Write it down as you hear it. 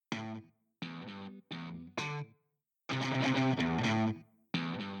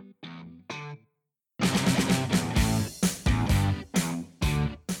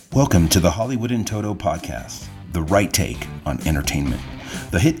Welcome to the Hollywood in Toto podcast, the right take on entertainment.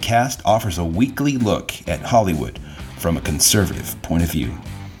 The HiT cast offers a weekly look at Hollywood from a conservative point of view.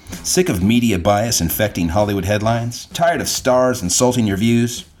 Sick of media bias infecting Hollywood headlines? Tired of stars insulting your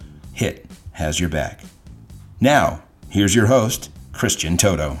views? HiT has your back. Now, here's your host, Christian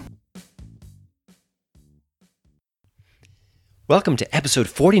Toto. Welcome to episode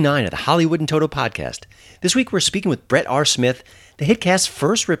 49 of the Hollywood in Toto podcast. This week we're speaking with Brett R. Smith, the HiT cast's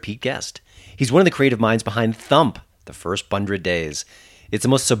first repeat guest. He's one of the creative minds behind Thump, the First Bundred Days. It's the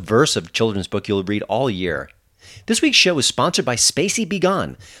most subversive children's book you'll read all year. This week's show is sponsored by Spacey Be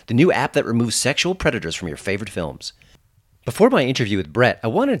Gone, the new app that removes sexual predators from your favorite films. Before my interview with Brett, I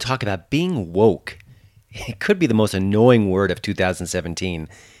wanted to talk about being woke. It could be the most annoying word of 2017.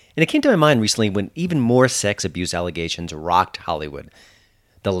 And it came to my mind recently when even more sex abuse allegations rocked Hollywood.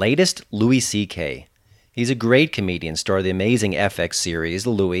 The latest, Louis C.K. He's a great comedian, star of the amazing FX series,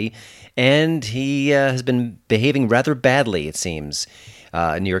 Louis, and he has been behaving rather badly, it seems.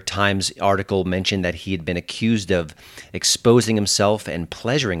 A New York Times article mentioned that he had been accused of exposing himself and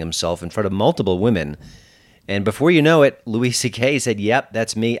pleasuring himself in front of multiple women. And before you know it, Louis C.K. said, "Yep,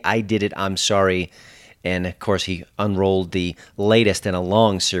 that's me. I did it. I'm sorry." And, of course, he unrolled the latest in a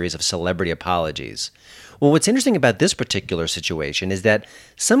long series of celebrity apologies. Well, what's interesting about this particular situation is that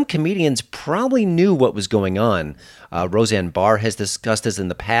some comedians probably knew what was going on. Roseanne Barr has discussed this in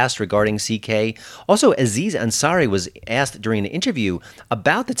the past regarding CK. Also, Aziz Ansari was asked during an interview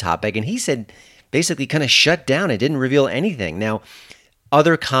about the topic, and he said basically kind of shut down and didn't reveal anything. Now,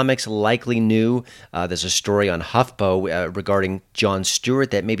 other comics likely knew. There's a story on HuffPo regarding Jon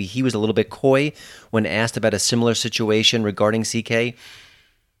Stewart that maybe he was a little bit coy when asked about a similar situation regarding CK.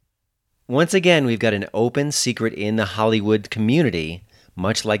 Once again, we've got an open secret in the Hollywood community,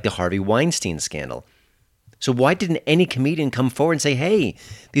 much like the Harvey Weinstein scandal. So why didn't any comedian come forward and say, hey,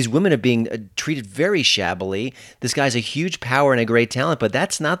 these women are being treated very shabbily. This guy's a huge power and a great talent, but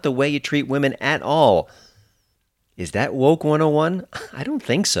that's not the way you treat women at all. Is that woke 101? I don't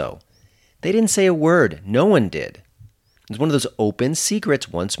think so. They didn't say a word. No one did. It's one of those open secrets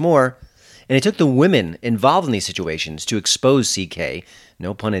once more. And it took the women involved in these situations to expose CK,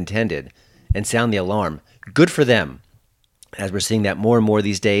 no pun intended, and sound the alarm. Good for them, as we're seeing that more and more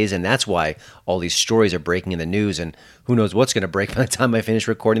these days, and that's why all these stories are breaking in the news, and who knows what's going to break by the time I finish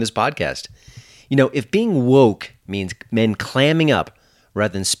recording this podcast. You know, if being woke means men clamming up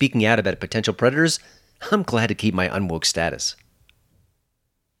rather than speaking out about potential predators, I'm glad to keep my unwoke status.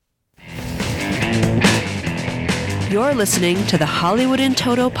 You're listening to the Hollywood in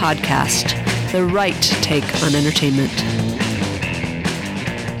Toto podcast, the right take on entertainment.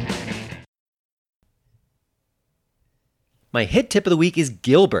 My HiT tip of the week is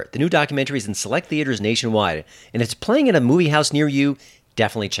Gilbert. The new documentary is in select theaters nationwide, and if it's playing in a movie house near you,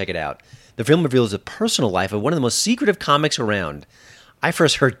 definitely check it out. The film reveals the personal life of one of the most secretive comics around. I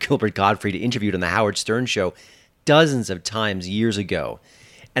first heard Gilbert Gottfried interviewed on the Howard Stern show dozens of times years ago.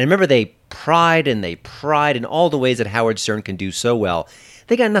 And I remember they pried in all the ways that Howard Stern can do so well.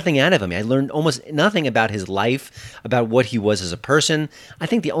 They got nothing out of him. I learned almost nothing about his life, about what he was as a person. I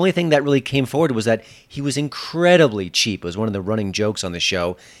think the only thing that really came forward was that he was incredibly cheap. It was one of the running jokes on the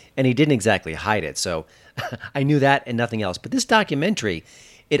show, and he didn't exactly hide it. So I knew that and nothing else. But this documentary,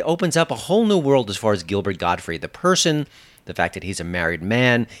 it opens up a whole new world as far as Gilbert Gottfried, the person, the fact that he's a married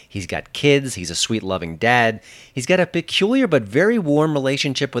man, he's got kids, he's a sweet, loving dad. He's got a peculiar but very warm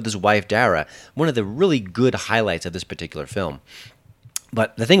relationship with his wife, Dara, one of the really good highlights of this particular film.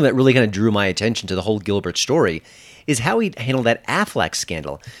 But the thing that really kind of drew my attention to the whole Gilbert story is how he handled that Affleck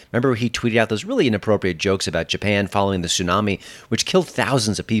scandal. Remember, he tweeted out those really inappropriate jokes about Japan following the tsunami, which killed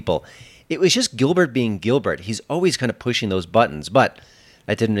thousands of people. It was just Gilbert being Gilbert. He's always kind of pushing those buttons, but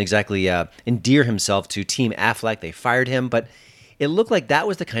that didn't exactly endear himself to Team Affleck. They fired him, but it looked like that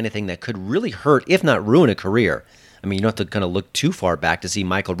was the kind of thing that could really hurt, if not ruin, a career. I mean, you don't have to kind of look too far back to see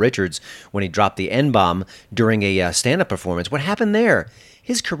Michael Richards when he dropped the N-bomb during a stand-up performance. What happened there?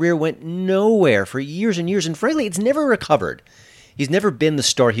 His career went nowhere for years and years, and frankly, it's never recovered. He's never been the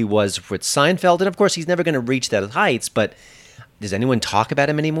star he was with Seinfeld, and of course, he's never going to reach those heights, but does anyone talk about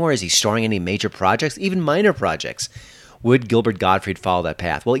him anymore? Is he starring in any major projects, even minor projects? Would Gilbert Gottfried follow that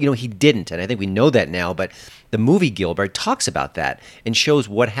path? Well, he didn't, and I think we know that now, but the movie Gilbert talks about that and shows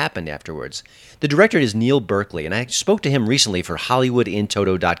what happened afterwards. The director is Neil Berkeley, and I spoke to him recently for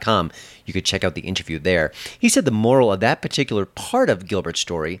HollywoodInToto.com. You could check out the interview there. He said the moral of that particular part of Gilbert's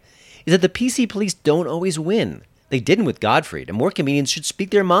story is that the PC police don't always win. They didn't with Gottfried, and more comedians should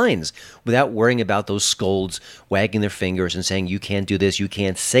speak their minds without worrying about those scolds wagging their fingers and saying, you can't do this, you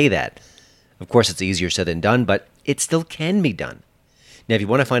can't say that. Of course, it's easier said than done, but it still can be done. Now, if you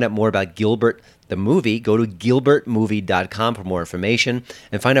want to find out more about Gilbert the movie, go to gilbertmovie.com for more information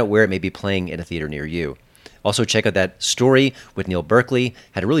and find out where it may be playing in a theater near you. Also, check out that story with Neil Berkeley.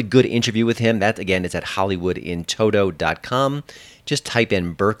 Had a really good interview with him. That, again, is at hollywoodintoto.com. Just type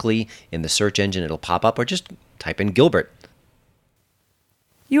in Berkeley in the search engine. It'll pop up, or just type in Gilbert.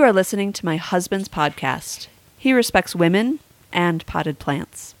 You are listening to my husband's podcast. He respects women and potted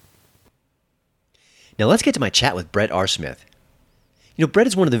plants. Now, let's get to my chat with Brett R. Smith. You know, Brett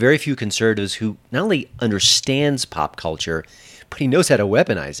is one of the very few conservatives who not only understands pop culture, but he knows how to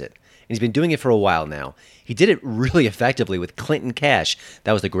weaponize it. And he's been doing it for a while now. He did it really effectively with Clinton Cash.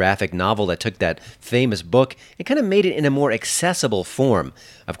 That was the graphic novel that took that famous book and kind of made it in a more accessible form.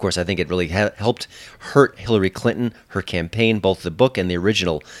 Of course, I think it really helped hurt Hillary Clinton, her campaign, both the book and the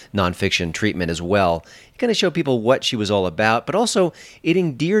original nonfiction treatment as well. It kind of showed people what she was all about, but also it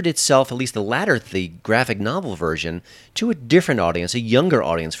endeared itself, at least the latter, the graphic novel version, to a different audience, a younger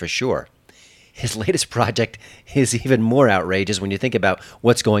audience for sure. His latest project is even more outrageous when you think about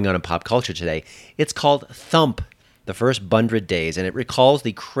what's going on in pop culture today. It's called Thump, the First Bundred Days, and it recalls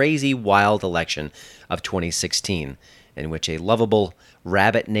the crazy, wild election of 2016, in which a lovable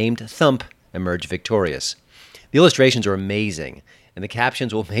rabbit named Thump emerged victorious. The illustrations are amazing, and the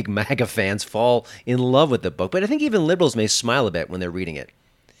captions will make MAGA fans fall in love with the book, but I think even liberals may smile a bit when they're reading it.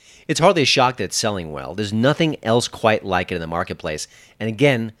 It's hardly a shock that it's selling well. There's nothing else quite like it in the marketplace, and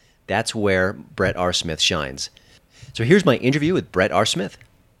again, that's where Brett R. Smith shines. So here's my interview with Brett R. Smith.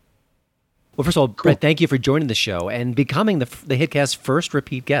 Well, first of all, cool. Brett, thank you for joining the show and becoming the HiTcast's first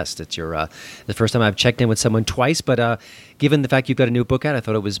repeat guest. It's your the first time I've checked in with someone twice, but given the fact you've got a new book out, I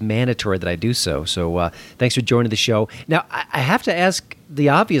thought it was mandatory that I do so. So thanks for joining the show. Now, I have to ask the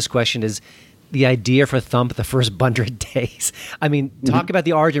obvious question is the idea for Thump, the First Bundred Days. I mean, talk about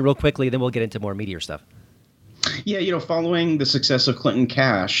the origin real quickly, then we'll get into more meatier stuff. Yeah, following the success of Clinton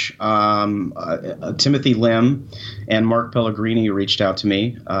Cash, Timothy Lim and Mark Pellegrini reached out to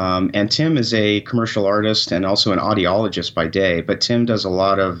me. And Tim is a commercial artist and also an audiologist by day, but Tim does a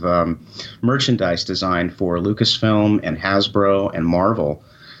lot of merchandise design for Lucasfilm and Hasbro and Marvel.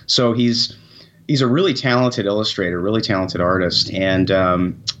 So he's a really talented illustrator, really talented artist. And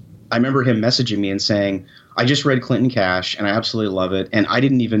I remember him messaging me and saying, I just read Clinton Cash, and I absolutely love it. And I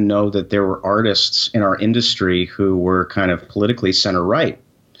didn't even know that there were artists in our industry who were kind of politically center-right.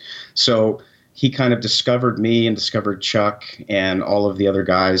 So he kind of discovered me and discovered Chuck and all of the other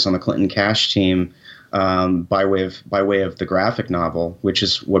guys on the Clinton Cash team by way of the graphic novel, which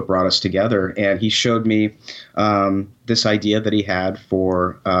is what brought us together. And he showed me this idea that he had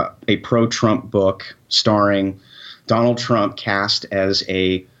for a pro-Trump book starring Donald Trump cast as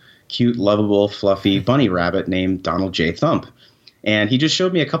a cute, lovable, fluffy bunny rabbit named Donald J. Thump. And he just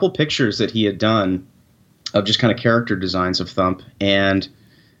showed me a couple pictures that he had done of just kind of character designs of Thump. And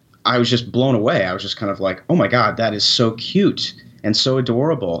I was just blown away. I was just kind of like, oh my God, that is so cute and so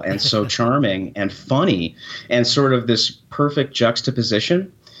adorable and so charming and funny and sort of this perfect juxtaposition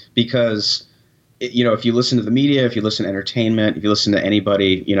because, if you listen to the media, if you listen to entertainment, if you listen to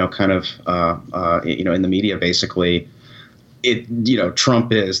anybody, in the media, basically,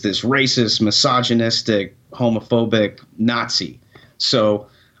 Trump is this racist, misogynistic, homophobic Nazi. So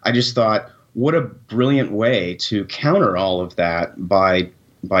I just thought, what a brilliant way to counter all of that by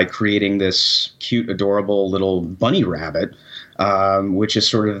creating this cute, adorable little bunny rabbit, which is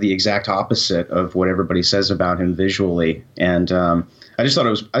sort of the exact opposite of what everybody says about him visually. And I just thought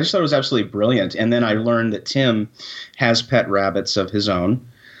it was absolutely brilliant. And then I learned that Tim has pet rabbits of his own.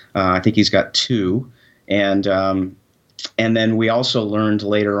 I think he's got 2, and then we also learned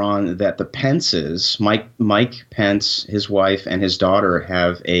later on that the Pences, Mike Pence, his wife, and his daughter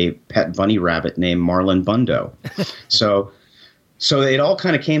have a pet bunny rabbit named Marlon Bundo. So it all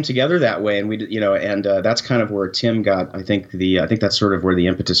kind of came together that way, and that's kind of where Tim got. I think that's sort of where the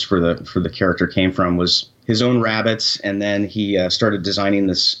impetus for the character came from was his own rabbits, and then he started designing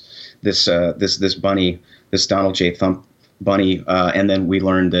this bunny, this Donald J. Thump bunny, and then we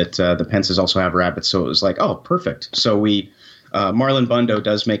learned that the Pences also have rabbits, so it was like, oh, perfect. So Marlon Bundo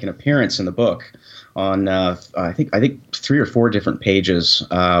does make an appearance in the book on I think 3 or 4 different pages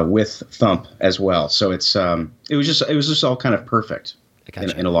with Thump as well. So it was just all kind of perfect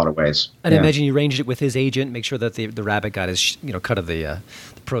in a lot of ways. And I imagine you arranged it with his agent, make sure that the rabbit got his cut of the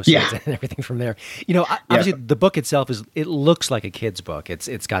proceeds and everything from there. Obviously the book itself it looks like a kid's book.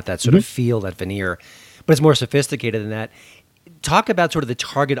 It's got that sort of feel, that veneer. But it's more sophisticated than that. Talk about sort of the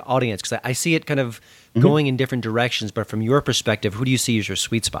target audience, because I see it kind of going in different directions. But from your perspective, who do you see as your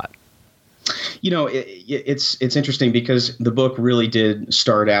sweet spot? It's interesting because the book really did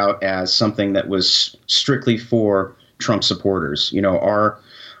start out as something that was strictly for Trump supporters.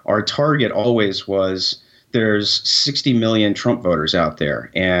 Our target always was there's 60 million Trump voters out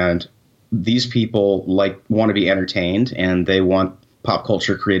there, and these people want to be entertained, and they want pop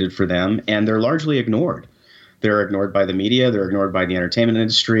culture created for them, and they're largely ignored. They're ignored by the media. They're ignored by the entertainment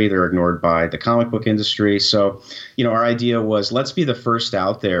industry. They're ignored by the comic book industry. So, our idea was let's be the first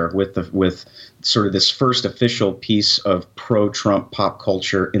out there with sort of this first official piece of pro-Trump pop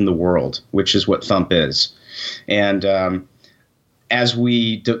culture in the world, which is what Thump is. And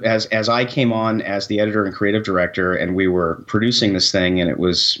as I came on as the editor and creative director, and we were producing this thing, and it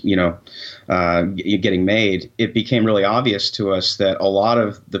was getting made, it became really obvious to us that a lot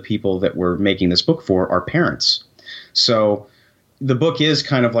of the people that we're making this book for are parents. So the book is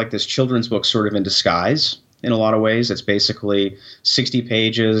kind of like this children's book sort of in disguise in a lot of ways. It's basically 60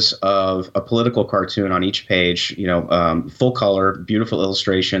 pages of a political cartoon on each page, full color, beautiful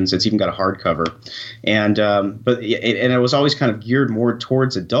illustrations. It's even got a hardcover. And it was always kind of geared more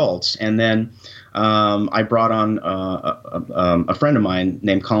towards adults. And then I brought on a friend of mine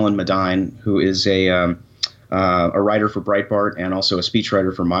named Colin Medine, who is a writer for Breitbart and also a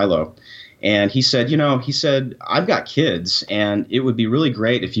speechwriter for Milo. And he said, I've got kids, and it would be really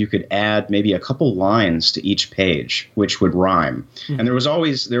great if you could add maybe a couple lines to each page, which would rhyme. Mm-hmm. And there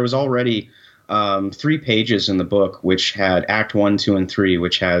was already 3 pages in the book, which had Act 1, 2, and 3,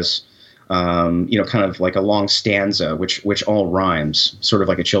 which has, kind of like a long stanza, which all rhymes, sort of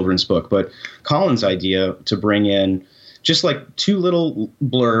like a children's book. But Colin's idea to bring in just like 2 little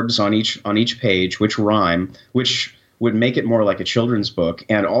blurbs on each page, which rhyme, which would make it more like a children's book.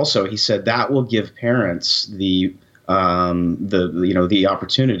 And also, he said that will give parents the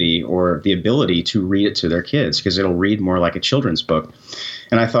opportunity or the ability to read it to their kids, because it'll read more like a children's book.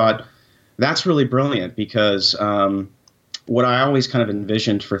 And I thought that's really brilliant, because what I always kind of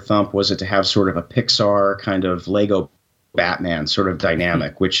envisioned for Thump was it to have sort of a Pixar kind of Lego Batman sort of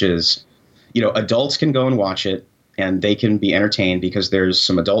dynamic, which is, adults can go and watch it, and they can be entertained because there's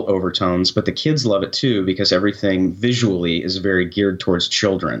some adult overtones, but the kids love it too because everything visually is very geared towards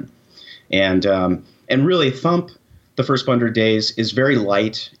children. And really, Thump, the First Bundred Days, is very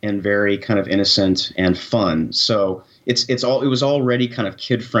light and very kind of innocent and fun. So it was already kind of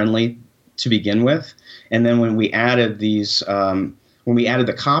kid friendly to begin with. And then when we added the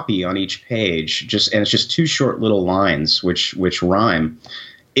copy on each page, and it's just 2 short little lines which rhyme,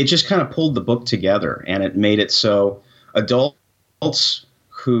 it just kind of pulled the book together, and it made it so adults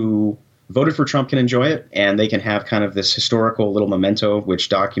who voted for Trump can enjoy it, and they can have kind of this historical little memento which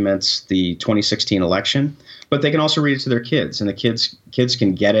documents the 2016 election, but they can also read it to their kids, and the kids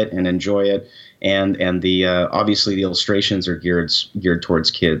can get it and enjoy it, and the obviously the illustrations are geared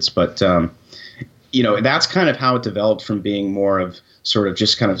towards kids, but that's kind of how it developed from being more of sort of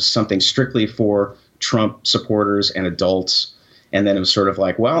just kind of something strictly for Trump supporters and adults. And then it was sort of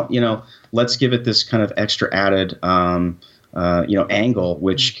like, well, let's give it this kind of extra added, angle,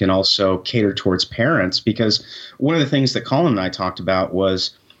 which can also cater towards parents. Because one of the things that Colin and I talked about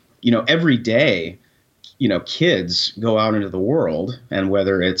was, every day, kids go out into the world, and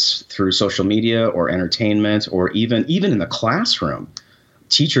whether it's through social media or entertainment or even in the classroom,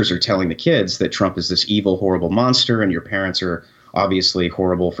 teachers are telling the kids that Trump is this evil, horrible monster, and your parents are obviously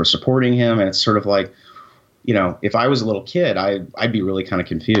horrible for supporting him. And it's sort of like, if I was a little kid, I'd be really kind of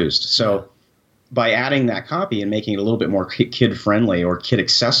confused. So by adding that copy and making it a little bit more kid friendly or kid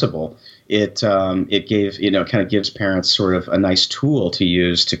accessible, it kind of gives parents sort of a nice tool to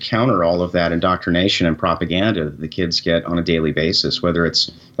use to counter all of that indoctrination and propaganda that the kids get on a daily basis, whether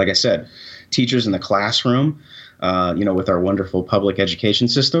it's, like I said, teachers in the classroom, with our wonderful public education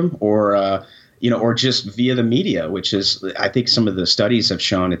system, or just via the media, which is, I think some of the studies have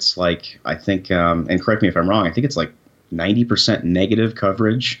shown it's like, I think, and correct me if I'm wrong, I think it's like 90% negative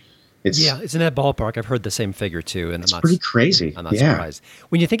coverage. It's in that ballpark. I've heard the same figure too. And it's pretty crazy. I'm not surprised.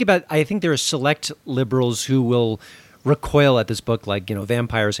 When you think about, I think there are select liberals who will recoil at this book like,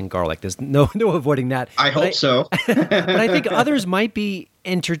 vampires and garlic. There's no avoiding that. I hope so. But I think others might be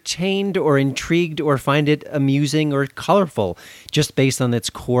entertained or intrigued or find it amusing or colorful just based on its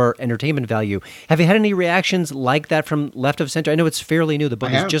core entertainment value. Have you had any reactions like that from left of center? I know it's fairly new. The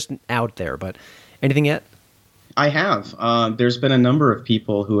book is just out there, but anything yet? I have. There's been a number of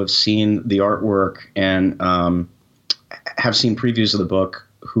people who have seen the artwork and have seen previews of the book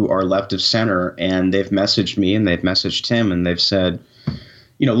who are left of center, and they've messaged me and they've messaged him, and they've said,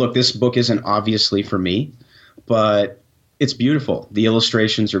 look, this book isn't obviously for me, but it's beautiful. The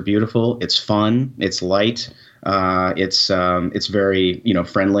illustrations are beautiful. It's fun. It's light. It's very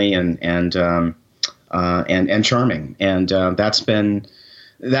friendly and charming. And that's been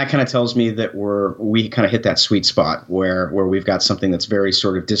that kind of tells me that we kind of hit that sweet spot where we've got something that's very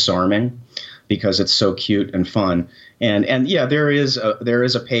sort of disarming because it's so cute and fun. And yeah, there is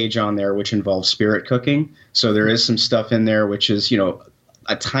a page on there which involves spirit cooking. So there is some stuff in there which is,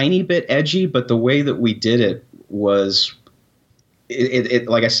 a tiny bit edgy, but the way that we did it was it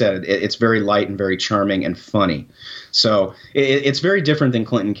like I said, it's very light and very charming and funny. So it's very different than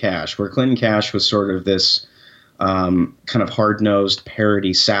Clinton Cash, where Clinton Cash was sort of this kind of hard-nosed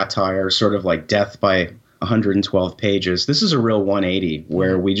parody satire, sort of like Death by 112 pages. This is a real 180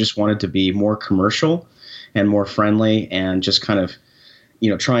 where we just wanted to be more commercial and more friendly and just kind of,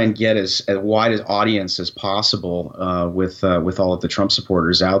 try and get as wide an audience as possible with all of the Trump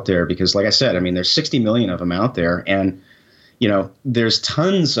supporters out there. Because like I said, I mean, there's 60 million of them out there. And, there's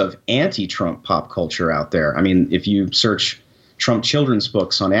tons of anti-Trump pop culture out there. I mean, if you search Trump children's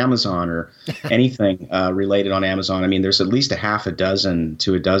books on Amazon or anything related on Amazon, I mean, there's at least a half a dozen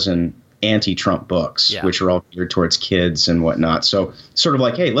to a dozen anti-Trump books, which are all geared towards kids and whatnot. So sort of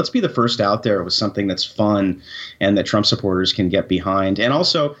like, hey, let's be the first out there with something that's fun and that Trump supporters can get behind. And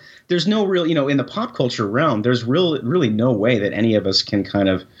also, there's no real, in the pop culture realm, there's really no way that any of us can kind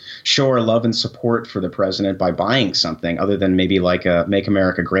of show our love and support for the president by buying something other than maybe like a Make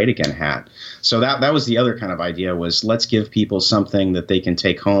America Great Again hat. So that was the other kind of idea, was let's give people something that they can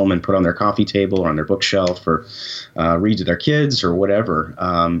take home and put on their coffee table or on their bookshelf or read to their kids or whatever,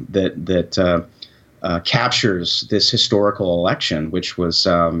 that captures this historical election, which was,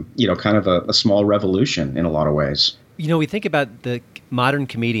 kind of a small revolution in a lot of ways. We think about the modern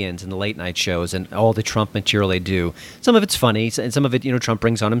comedians and the late night shows and all the Trump material they do. Some of it's funny, and some of it, Trump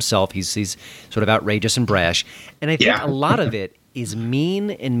brings on himself. He's sort of outrageous and brash. And I think a lot of it is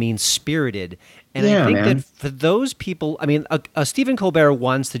mean and mean-spirited. And I think that for those people, I mean, Stephen Colbert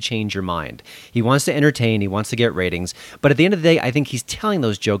wants to change your mind. He wants to entertain. He wants to get ratings. But at the end of the day, I think he's telling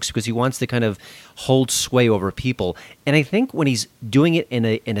those jokes because he wants to kind of hold sway over people. And I think when he's doing it in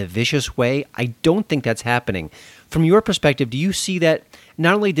a vicious way, I don't think that's happening. From your perspective, do you see that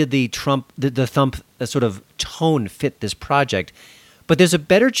not only did the Thump sort of tone fit this project, but there's a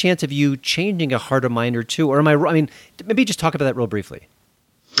better chance of you changing a heart or mind or two? Or am I wrong? I mean, maybe just talk about that real briefly.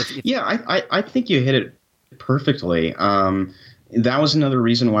 I think you hit it perfectly. That was another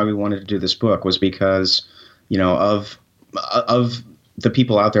reason why we wanted to do this book, was because, of the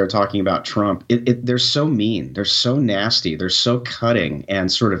people out there talking about Trump, they're so mean, they're so nasty, they're so cutting and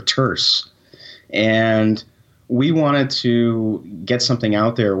sort of terse. And we wanted to get something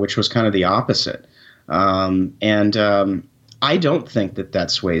out there which was kind of the opposite. I don't think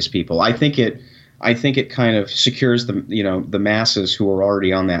that sways people. I think it kind of secures the masses who are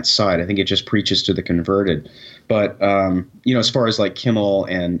already on that side. I think it just preaches to the converted. But as far as like Kimmel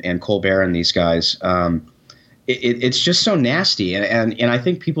and Colbert and these guys, it's just so nasty, and I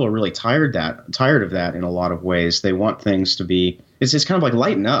think people are really tired of that in a lot of ways. They want things to be. It's kind of like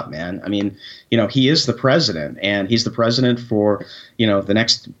lighten up, man. I mean, he is the president, and he's the president for the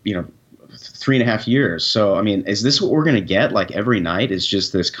next 3.5 years. So I mean, is this what we're going to get like every night? Is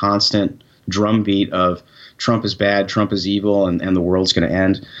just this constant drumbeat of Trump is bad, Trump is evil, and the world's going to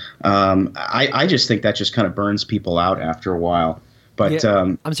end. I just think that just kind of burns people out after a while. But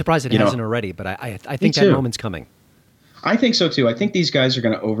I'm surprised it hasn't already, but I think that moment's coming. I think so too. I think these guys are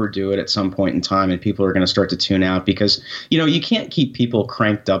going to overdo it at some point in time, and people are going to start to tune out because, you can't keep people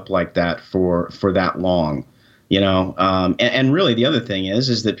cranked up like that for that long. And really the other thing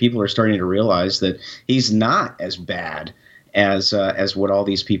is that people are starting to realize that he's not as bad as what all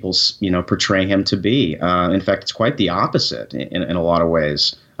these people, portray him to be. In fact, it's quite the opposite in a lot of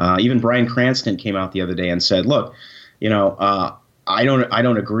ways. Even Bryan Cranston came out the other day and said, look, I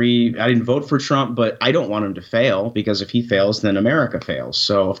don't agree. I didn't vote for Trump, but I don't want him to fail, because if he fails, then America fails.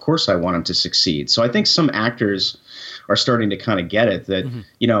 So of course I want him to succeed. So I think some actors are starting to kind of get it that,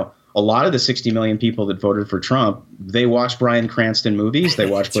 a lot of the 60 million people that voted for Trump, they watch Bryan Cranston movies. They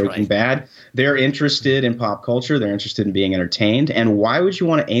watch Breaking Bad. They're interested in pop culture. They're interested in being entertained. And why would you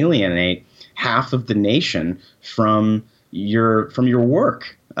want to alienate half of the nation from your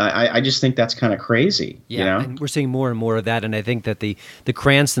work? I just think that's kind of crazy. Yeah, and we're seeing more and more of that. And I think that the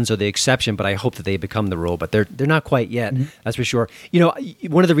Cranstons are the exception, but I hope that they become the rule. But they're not quite yet, that's for sure.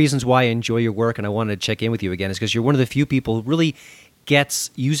 One of the reasons why I enjoy your work and I wanted to check in with you again is because you're one of the few people who really gets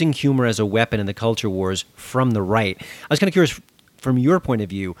using humor as a weapon in the culture wars from the right. I was kind of curious, from your point of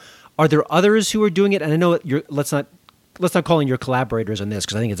view, are there others who are doing it? And I know let's not call in your collaborators on this,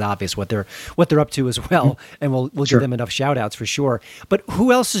 because I think it's obvious what they're up to as well, and we'll give them enough shout outs for sure. But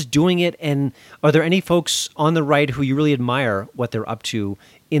who else is doing it, and are there any folks on the right who you really admire what they're up to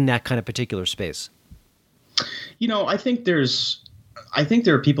in that kind of particular space? I think there's I think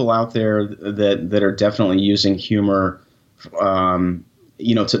there are people out there that are definitely using humor,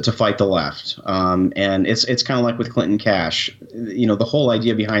 to fight the left. And it's kind of like with Clinton Cash. The whole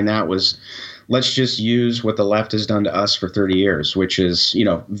idea behind that was, let's just use what the left has done to us for 30 years, which is,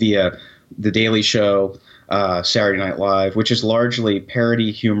 via The Daily Show, Saturday Night Live, which is largely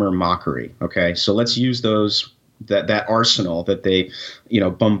parody, humor, mockery. Okay, so let's use that arsenal that they,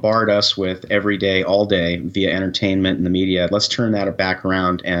 bombard us with every day, all day via entertainment and the media. Let's turn that back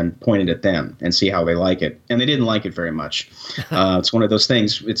around and point it at them and see how they like it. And they didn't like it very much. It's one of those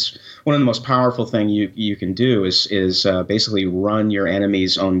things. It's one of the most powerful thing you can do is basically run your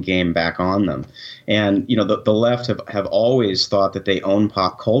enemy's own game back on them. And the left have always thought that they own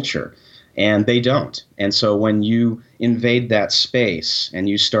pop culture. And they don't. And so when you invade that space and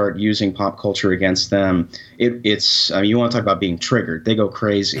you start using pop culture against them, it's you want to talk about being triggered. They go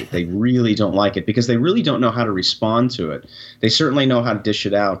crazy. They really don't like it because they really don't know how to respond to it. They certainly know how to dish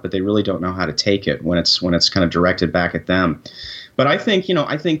it out, but they really don't know how to take it when it's kind of directed back at them. But I think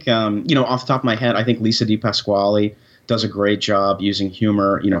off the top of my head, I think Lisa DePasquale does a great job using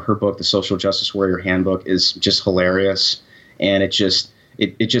humor. Her book, The Social Justice Warrior Handbook, is just hilarious, and it just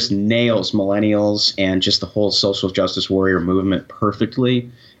nails millennials and just the whole social justice warrior movement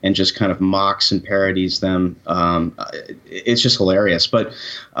perfectly, and just kind of mocks and parodies them. It's just hilarious. But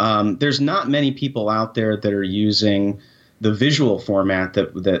there's not many people out there that are using the visual format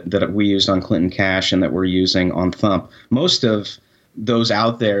that we used on Clinton Cash and that we're using on Thump. Most of those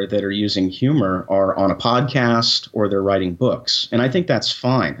out there that are using humor are on a podcast or they're writing books. And I think that's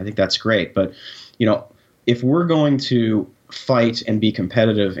fine. I think that's great. But, if we're going to fight and be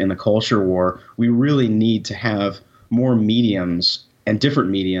competitive in the culture war, we really need to have more mediums and different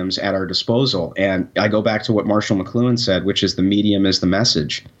mediums at our disposal. And I go back to what Marshall McLuhan said, which is the medium is the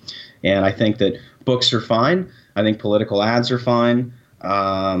message. And I think that books are fine. I think political ads are fine.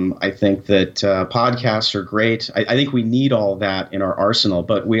 I think that podcasts are great. I think we need all that in our arsenal,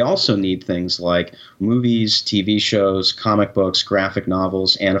 but we also need things like movies, TV shows, comic books, graphic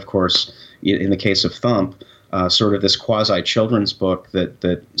novels, and of course, in the case of Thump, sort of this quasi-children's book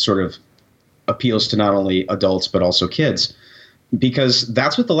that sort of appeals to not only adults but also kids, because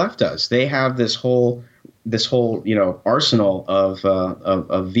that's what the left does. They have this whole arsenal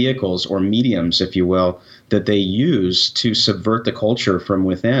of vehicles or mediums, if you will, that they use to subvert the culture from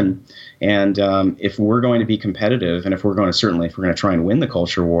within. And if we're going to be competitive, and if we're going to try and win the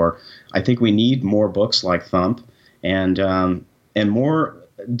culture war, I think we need more books like Thump and more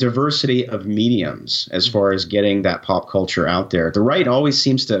diversity of mediums as far as getting that pop culture out there. The right always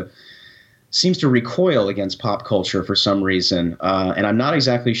seems to recoil against pop culture for some reason, and I'm not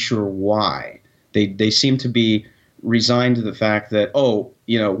exactly sure why. They seem to be resigned to the fact that,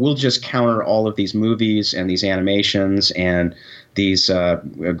 we'll just counter all of these movies and these animations and these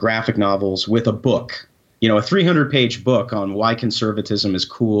graphic novels with a book. A 300-page book on why conservatism is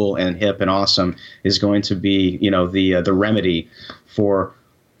cool and hip and awesome is going to be, the remedy for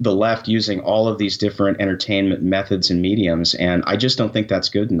the left using all of these different entertainment methods and mediums. And I just don't think that's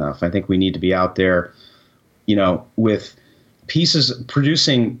good enough. I think we need to be out there, with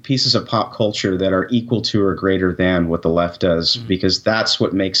producing pieces of pop culture that are equal to or greater than what the left does, because that's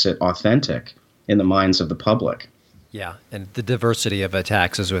what makes it authentic in the minds of the public. Yeah, and the diversity of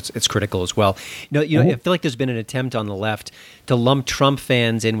attacks is it's critical as well. I feel like there's been an attempt on the left to lump Trump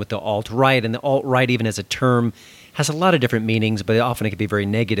fans in with the alt-right, and the alt-right, even as a term, has a lot of different meanings, but often it can be very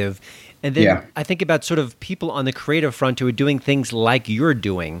negative. And then I think about sort of people on the creative front who are doing things like you're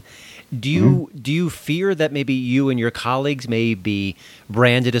doing. Do you fear that maybe you and your colleagues may be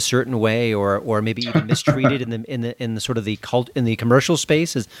branded a certain way, or maybe even mistreated in the sort of in the commercial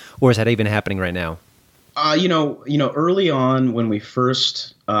space, or is that even happening right now? Early on when we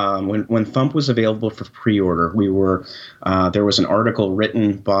first when Thump was available for pre-order, there was an article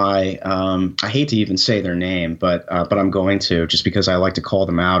written by I hate to even say their name, but I'm going to, just because I like to call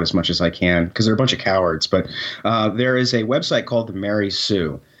them out as much as I can, because they're a bunch of cowards. But there is a website called the Mary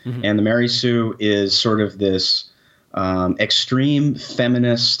Sue, and the Mary Sue is sort of this extreme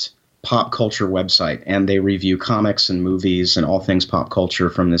feminist pop culture website, and they review comics and movies and all things pop culture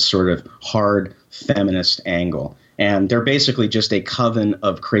from this sort of hard feminist angle. And they're basically just a coven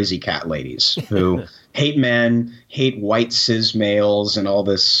of crazy cat ladies who hate men, hate white cis males, and all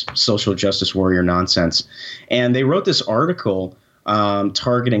this social justice warrior nonsense. And they wrote this article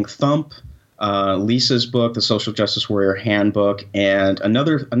targeting Thump, Lisa's book, The Social Justice Warrior Handbook, and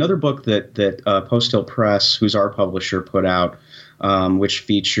another book that Post Hill Press, who's our publisher, put out, which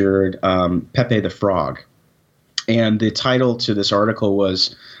featured Pepe the Frog. And the title to this article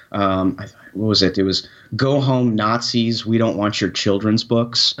was what was it? It was "Go Home, Nazis. We don't want your children's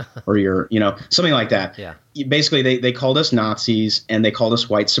books," or your, something like that. Yeah. Basically, they called us Nazis, and they called us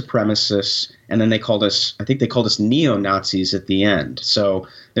white supremacists, and then they called us neo-Nazis at the end. So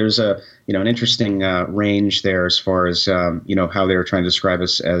there's an interesting range there as far as how they were trying to describe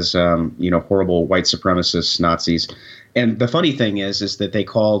us as horrible white supremacists, Nazis. And the funny thing is that they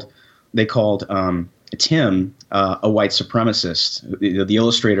called Tim a white supremacist, the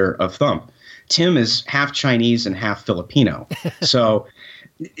illustrator of Thump. Tim is half Chinese and half Filipino, so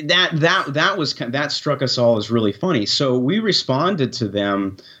that struck us all as really funny. So we responded to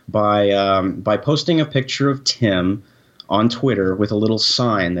them by posting a picture of Tim on Twitter with a little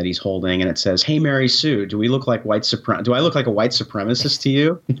sign that he's holding, and it says, "Hey Mary Sue, do I look like a white supremacist to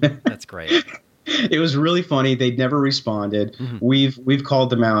you?" That's great. It was really funny. They'd never responded. Mm-hmm. We've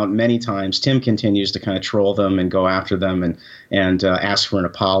called them out many times. Tim continues to kind of troll them and go after them and ask for an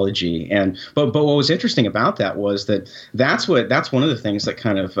apology. But what was interesting about that was that's one of the things that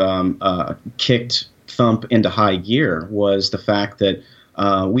kind of kicked Thump into high gear, was the fact that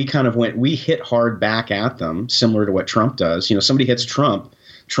we hit hard back at them, similar to what Trump does. Somebody hits Trump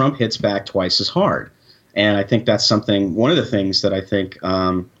hits back twice as hard. And I think that's one of the things that I think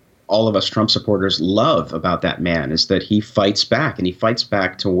all of us Trump supporters love about that man, is that he fights back, and he fights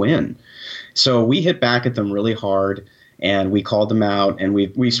back to win. So we hit back at them really hard, and we called them out, and we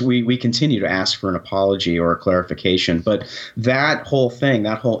continue to ask for an apology or a clarification. But that whole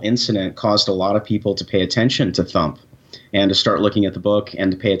incident caused a lot of people to pay attention to Thump and to start looking at the book and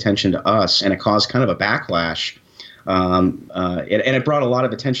to pay attention to us, and it caused kind of a backlash. And it brought a lot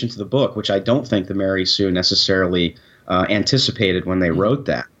of attention to the book, which I don't think the Mary Sue necessarily anticipated when they wrote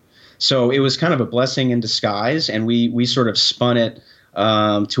that. So it was kind of a blessing in disguise, and we sort of spun it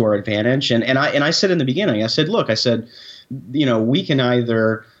to our advantage. And I said in the beginning, I said, we can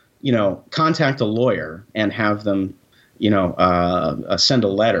either contact a lawyer and have them send a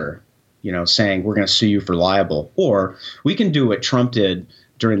letter saying we're going to sue you for libel, or we can do what Trump did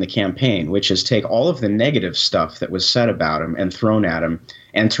during the campaign, which is take all of the negative stuff that was said about him and thrown at him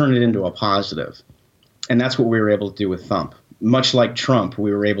and turn it into a positive. And that's what we were able to do with Thump. Much like Trump,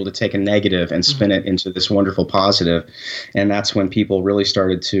 we were able to take a negative and spin it into this wonderful positive. And that's when people really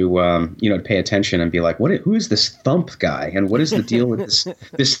started to, pay attention and be like, who is this Thump guy? And what is the deal with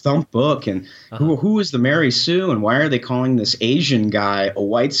this Thump book? And who is the Mary Sue? And why are they calling this Asian guy a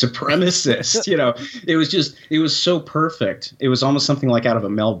white supremacist? It was so perfect. It was almost something like out of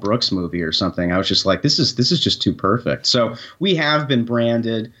a Mel Brooks movie or something. I was just like, this is just too perfect. So we have been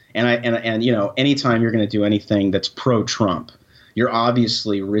branded. And anytime you're going to do anything that's pro-Trump, you're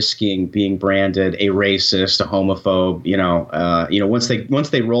obviously risking being branded a racist, a homophobe. Once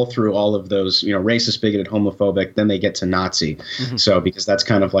they roll through all of those, racist, bigoted, homophobic, then they get to Nazi. Mm-hmm. So because that's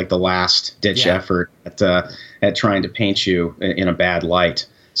kind of like the last ditch effort at trying to paint you in a bad light.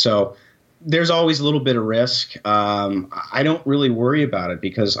 So there's always a little bit of risk. I don't really worry about it,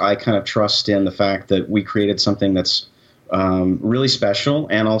 because I kind of trust in the fact that we created something that's really special,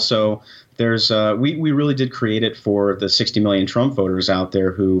 and also there's we really did create it for the 60 million Trump voters out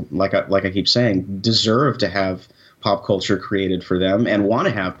there who, like I keep saying, deserve to have pop culture created for them and want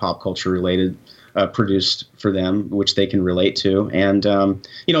to have pop culture related produced for them, which they can relate to. And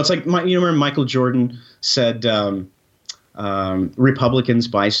it's like remember Michael Jordan said Republicans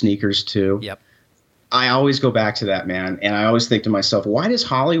buy sneakers too. Yep. I always go back to that, man, and I always think to myself, why does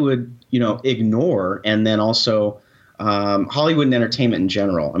Hollywood ignore, and then also Hollywood and entertainment in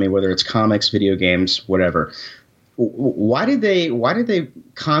general, I mean, whether it's comics, video games, whatever, why did they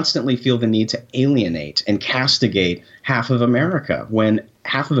constantly feel the need to alienate and castigate half of America, when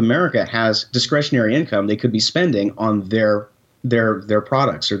half of America has discretionary income they could be spending on their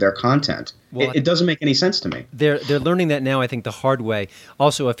products or their content? Well, it doesn't make any sense to me. They're learning that now, I think, the hard way.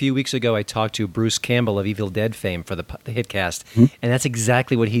 Also, a few weeks ago, I talked to Bruce Campbell of Evil Dead fame for the HiTcast, and that's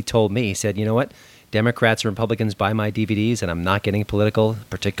exactly what he told me. He said, you know what? Democrats and Republicans buy my DVDs, and I'm not getting political,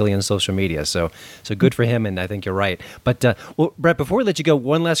 particularly on social media. So good for him, and I think you're right. But, Brett, before we let you go,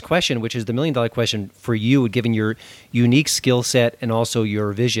 one last question, which is the million-dollar question for you, given your unique skill set and also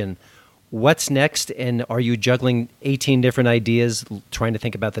your vision. What's next, and are you juggling 18 different ideas, trying to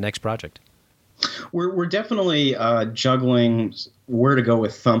think about the next project? we're definitely juggling where to go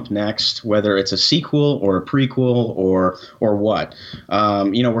with Thump next, whether it's a sequel or a prequel or what.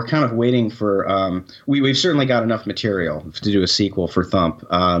 We're kind of waiting for. We've certainly got enough material to do a sequel for Thump.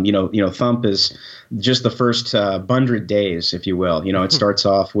 Thump is just the first Bundred Days, if you will. It starts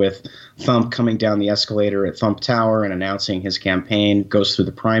off with Thump coming down the escalator at Thump Tower and announcing his campaign, goes through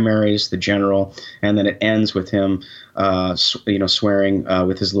the primaries, the general, and then it ends with him, swearing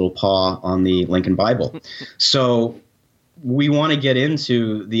with his little paw on the Lincoln Bible. So we want to get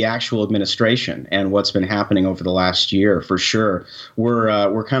into the actual administration and what's been happening over the last year for sure.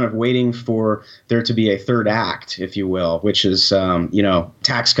 We're kind of waiting for there to be a third act, if you will, which is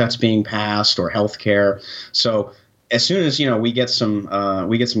tax cuts being passed or health care. So as soon as we get some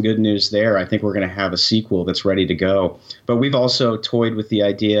good news there, I think we're going to have a sequel that's ready to go. But we've also toyed with the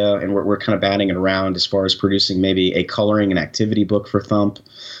idea, and we're kind of batting it around as far as producing maybe a coloring and activity book for Thump,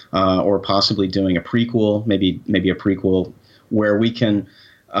 or possibly doing a prequel, maybe a prequel where we can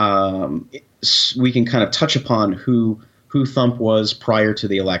kind of touch upon who Thump was prior to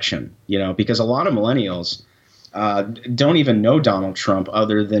the election. Because a lot of millennials don't even know Donald Trump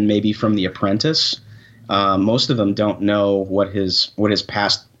other than maybe from The Apprentice. Most of them don't know what his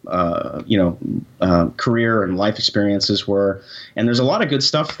past career and life experiences were, and there's a lot of good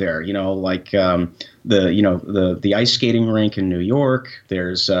stuff there. Like the ice skating rink in New York.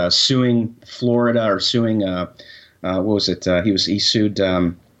 There's suing Florida or suing what was it? He sued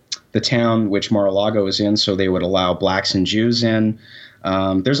the town which Mar-a-Lago is in, so they would allow blacks and Jews in.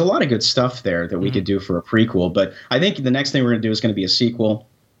 There's a lot of good stuff there that we could do for a prequel, but I think the next thing we're going to do is going to be a sequel.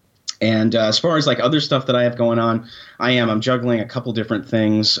 And as far as like other stuff that I have going on, I'm juggling a couple different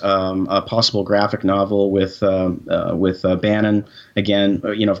things. A possible graphic novel with Bannon again.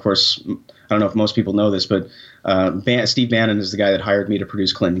 Of course, I don't know if most people know this, but Steve Bannon is the guy that hired me to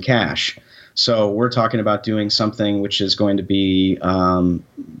produce Clinton Cash. So we're talking about doing something which is going to be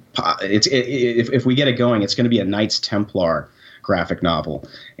if we get it going, it's going to be a Knights Templar graphic novel,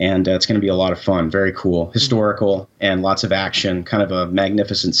 and it's going to be a lot of fun, very cool, historical, and lots of action, kind of a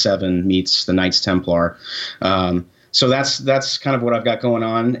Magnificent Seven meets the Knights Templar. So that's kind of what I've got going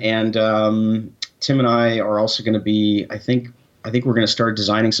on, and Tim and I are also going to be, I think we're going to start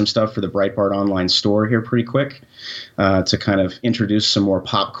designing some stuff for the Breitbart online store here pretty quick, to kind of introduce some more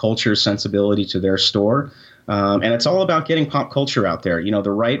pop culture sensibility to their store. And it's all about getting pop culture out there.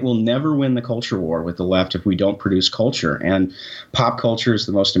 The right will never win the culture war with the left if we don't produce culture. And pop culture is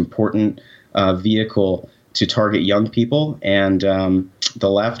the most important vehicle to target young people. And the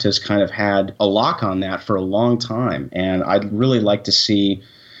left has kind of had a lock on that for a long time. And I'd really like to see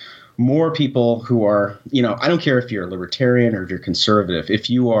more people who are, I don't care if you're a libertarian or if you're conservative. If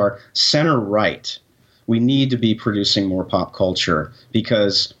you are center right, we need to be producing more pop culture,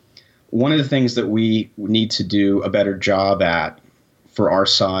 because one of the things that we need to do a better job at for our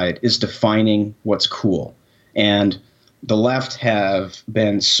side is defining what's cool. And the left have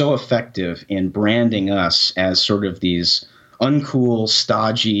been so effective in branding us as sort of these uncool,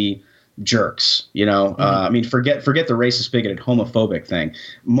 stodgy jerks. Forget the racist, bigoted, homophobic thing.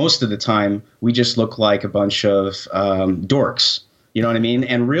 Most of the time, we just look like a bunch of dorks. You know what I mean?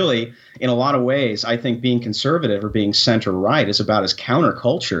 And really, in a lot of ways, I think being conservative or being center-right is about as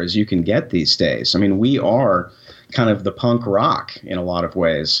counterculture as you can get these days. We are kind of the punk rock in a lot of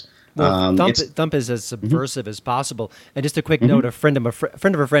ways. Well, Thump is as subversive as possible. And just a quick note, a friend of a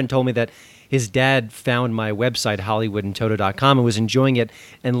friend told me that his dad found my website, HollywoodandToto.com, and was enjoying it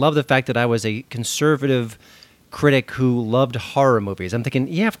and loved the fact that I was a conservative critic who loved horror movies. I'm thinking,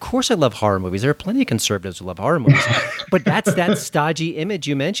 yeah, of course I love horror movies. There are plenty of conservatives who love horror movies. But that's that stodgy image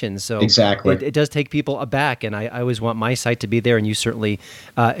you mentioned. So exactly. It does take people aback, and I always want my site to be there, and you certainly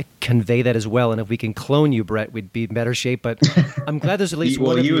convey that as well. And if we can clone you, Brett, we'd be in better shape. But I'm glad there's at least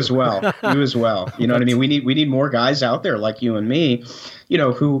one of you. You as well. You as well. You know what I mean? We need more guys out there like you and me,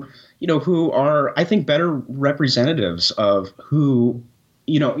 who are, I think, better representatives of who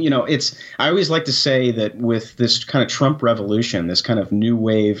I always like to say that with this kind of Trump revolution, this kind of new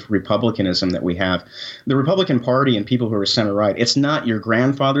wave republicanism that we have, the Republican Party and people who are center right, it's not your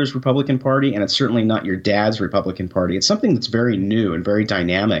grandfather's Republican Party, and it's certainly not your dad's Republican Party. It's something that's very new and very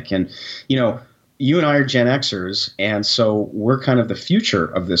dynamic. And, you and I are Gen Xers, and so we're kind of the future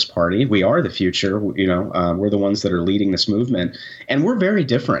of this party. We are the future. We're the ones that are leading this movement, and we're very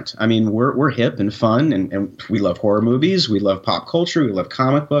different. We're hip and fun, and we love horror movies. We love pop culture. We love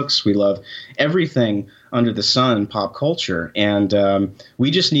comic books. We love everything under the sun in pop culture, and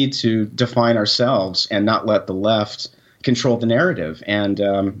we just need to define ourselves and not let the left control the narrative. And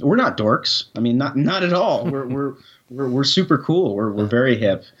we're not dorks. Not at all. We're super cool. We're very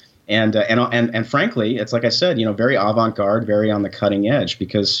hip. And frankly, it's like I said, very avant-garde, very on the cutting edge,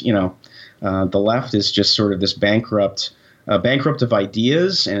 because the left is just sort of this bankrupt of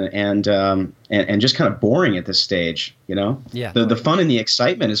ideas and just kind of boring at this stage. Yeah. The fun and the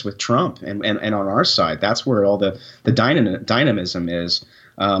excitement is with Trump and on our side. That's where all the dynamism is.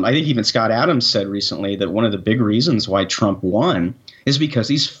 I think even Scott Adams said recently that one of the big reasons why Trump won is because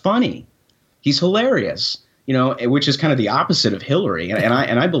he's funny. He's hilarious. Which is kind of the opposite of Hillary, and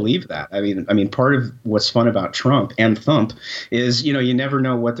I believe that. I mean, part of what's fun about Trump and Thump is you never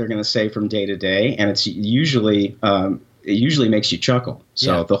know what they're going to say from day to day, and it usually makes you chuckle.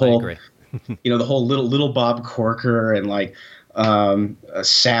 So yeah, the whole, I agree. the whole little Bob Corker and like a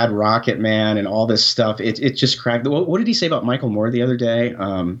sad Rocket Man and all this stuff. It just cracked. What did he say about Michael Moore the other day?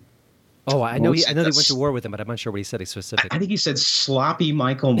 I know they went to war with him, but I'm not sure what he said specifically. I think he said sloppy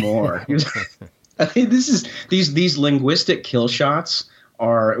Michael Moore. I mean, these linguistic kill shots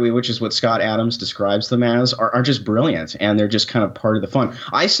which is what Scott Adams describes them as, are just brilliant, and they're just kind of part of the fun.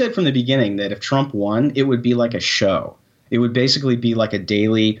 I said from the beginning that if Trump won, it would be like a show. It would basically be like a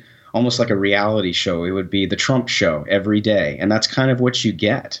daily, almost like a reality show. It would be the Trump show every day, and that's kind of what you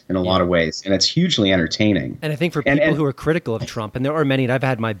get in a lot of ways, and it's hugely entertaining. And I think for people who are critical of Trump, and there are many, and I've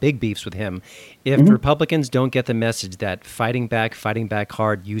had my big beefs with him, if Republicans don't get the message that fighting back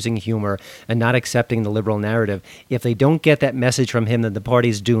hard, using humor, and not accepting the liberal narrative, if they don't get that message from him, then the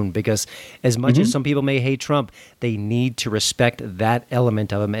party's doomed, because as much as some people may hate Trump, they need to respect that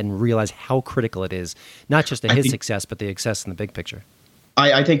element of him and realize how critical it is, not just to his success, but the success in the big picture.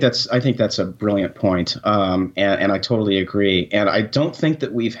 I think that's a brilliant point, and I totally agree. And I don't think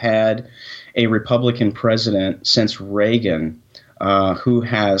that we've had a Republican president since Reagan who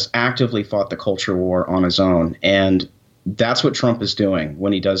has actively fought the culture war on his own. And that's what Trump is doing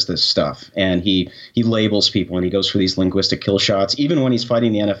when he does this stuff. And he labels people and he goes for these linguistic kill shots, even when he's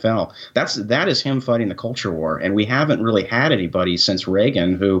fighting the NFL. That is him fighting the culture war. And we haven't really had anybody since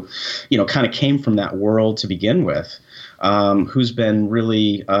Reagan who, kind of came from that world to begin with. Who's been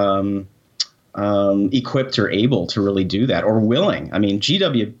really equipped or able to really do that, or willing. I mean,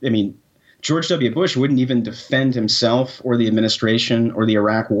 George W. Bush wouldn't even defend himself or the administration or the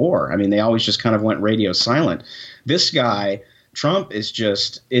Iraq War. I mean, they always just kind of went radio silent. This guy, Trump, is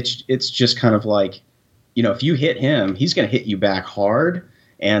just it's just kind of like, if you hit him, he's going to hit you back hard.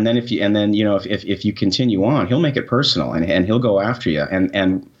 And then if you continue on, he'll make it personal and he'll go after you.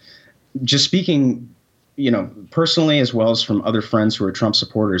 And just speaking, personally, as well as from other friends who are Trump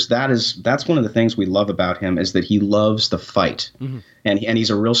supporters, that's one of the things we love about him, is that he loves the fight, and he's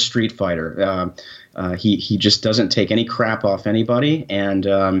a real street fighter. He just doesn't take any crap off anybody, and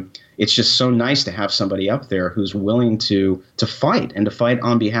it's just so nice to have somebody up there who's willing to fight and to fight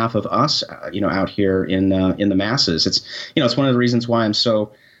on behalf of us, out here in the masses. It's one of the reasons why I'm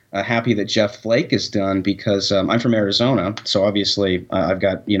so happy that Jeff Flake is done, because I'm from Arizona, so obviously I've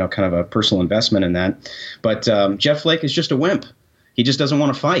got kind of a personal investment in that. But Jeff Flake is just a wimp. He just doesn't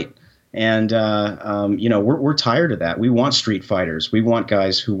want to fight, and we're tired of that. We want street fighters. We want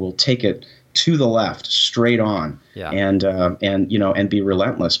guys who will take it to the left, straight on, and be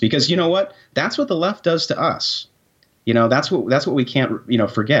relentless. Because you know what? That's what the left does to us. That's what we can't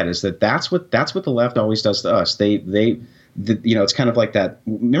forget, is that's what the left always does to us. It's kind of like that.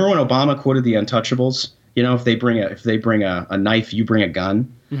 Remember when Obama quoted the Untouchables? If they bring a knife, you bring a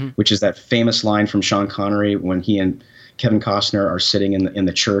gun, which is that famous line from Sean Connery when he and Kevin Costner are sitting in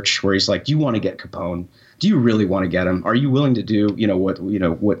the church, where he's like, "Do you want to get Capone? Do you really want to get him? Are you willing to do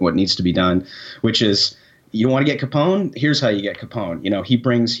what needs to be done?" Which is, you want to get Capone? Here's how you get Capone. He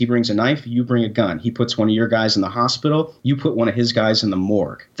brings a knife, you bring a gun. He puts one of your guys in the hospital, you put one of his guys in the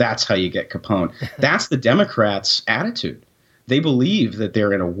morgue. That's how you get Capone. That's the Democrats' attitude. They believe that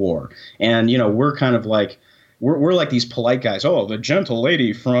they're in a war. And, we're kind of like, we're like these polite guys. Oh, the gentle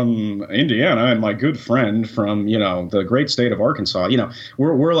lady from Indiana and my good friend from, the great state of Arkansas.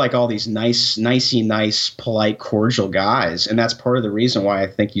 We're like all these nice, polite, cordial guys. And that's part of the reason why I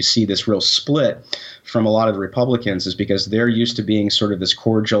think you see this real split from a lot of the Republicans, is because they're used to being sort of this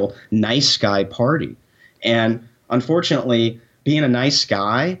cordial, nice guy party. And unfortunately, being a nice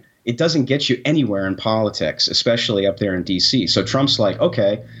guy, it doesn't get you anywhere in politics, especially up there in D.C. So Trump's like,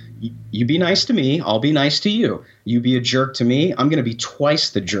 okay, you be nice to me, I'll be nice to you. You be a jerk to me, I'm going to be twice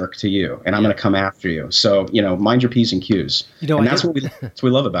the jerk to you, and I'm going to come after you. So, mind your P's and Q's. And that's what we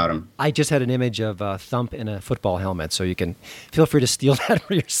love about him. I just had an image of Thump in a football helmet, so you can feel free to steal that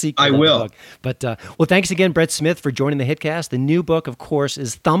for your sequel. I will. But, thanks again, Brett Smith, for joining the HiTcast. The new book, of course,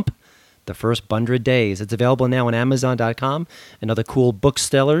 is Thump, The First Bundred Days. It's available now on Amazon.com and other cool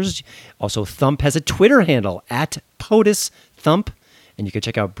booksellers. Also, Thump has a Twitter handle, @PotusThump. And you can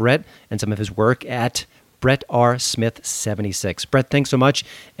check out Brett and some of his work at Brett R. Smith 76. Brett, thanks so much,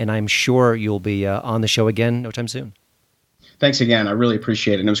 and I'm sure you'll be on the show again no time soon. Thanks again. I really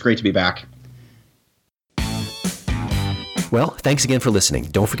appreciate it, and it was great to be back. Well, thanks again for listening.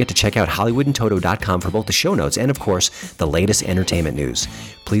 Don't forget to check out HollywoodandToto.com for both the show notes and, of course, the latest entertainment news.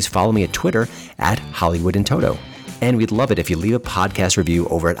 Please follow me at Twitter at HollywoodandToto. And we'd love it if you leave a podcast review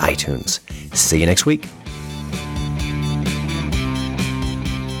over at iTunes. See you next week.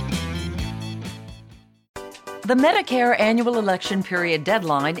 The Medicare annual election period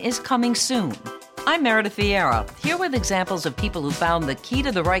deadline is coming soon. I'm Meredith Vieira, here with examples of people who found the key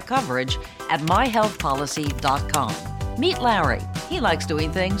to the right coverage at myhealthpolicy.com. Meet Larry. He likes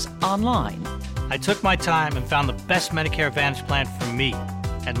doing things online. I took my time and found the best Medicare Advantage plan for me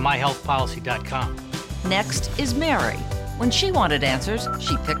at myhealthpolicy.com. Next is Mary. When she wanted answers,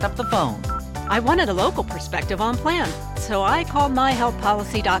 she picked up the phone. I wanted a local perspective on plan, so I called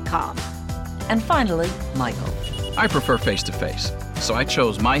myhealthpolicy.com. And finally, Michael. I prefer face-to-face, so I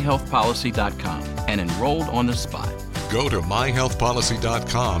chose myhealthpolicy.com and enrolled on the spot. Go to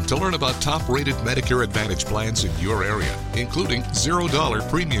myhealthpolicy.com to learn about top-rated Medicare Advantage plans in your area, including $0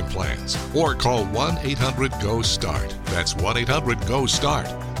 premium plans. Or call 1-800-GO-START. That's 1-800-GO-START.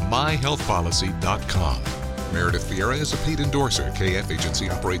 myhealthpolicy.com. Meredith Vieira is a paid endorser. KF Agency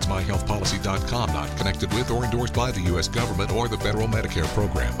operates myhealthpolicy.com, not connected with or endorsed by the U.S. government or the federal Medicare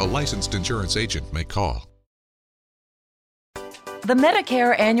program. A licensed insurance agent may call. The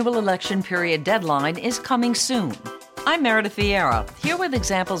Medicare annual election period deadline is coming soon. I'm Meredith Vieira, here with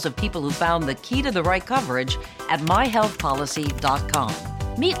examples of people who found the key to the right coverage at myhealthpolicy.com.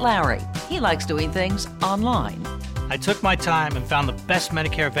 Meet Larry. He likes doing things online. I took my time and found the best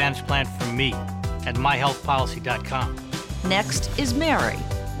Medicare Advantage plan for me at myhealthpolicy.com. Next is Mary.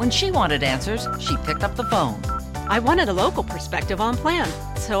 When she wanted answers, she picked up the phone. I wanted a local perspective on plan,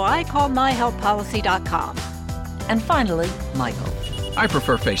 so I called myhealthpolicy.com. And finally, Michael. I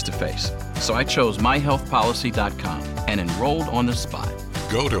prefer face-to-face, so I chose myhealthpolicy.com and enrolled on the spot.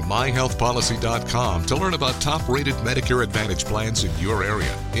 Go to myhealthpolicy.com to learn about top-rated Medicare Advantage plans in your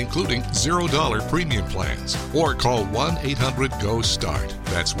area, including $0 premium plans. Or call 1-800-GO-START.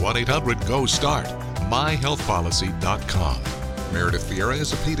 That's 1-800-GO-START. myhealthpolicy.com. Meredith Vieira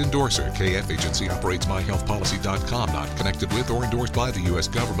is a paid endorser. KF Agency operates myhealthpolicy.com, not connected with or endorsed by the U.S.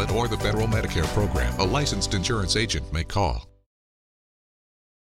 government or the federal Medicare program. A licensed insurance agent may call.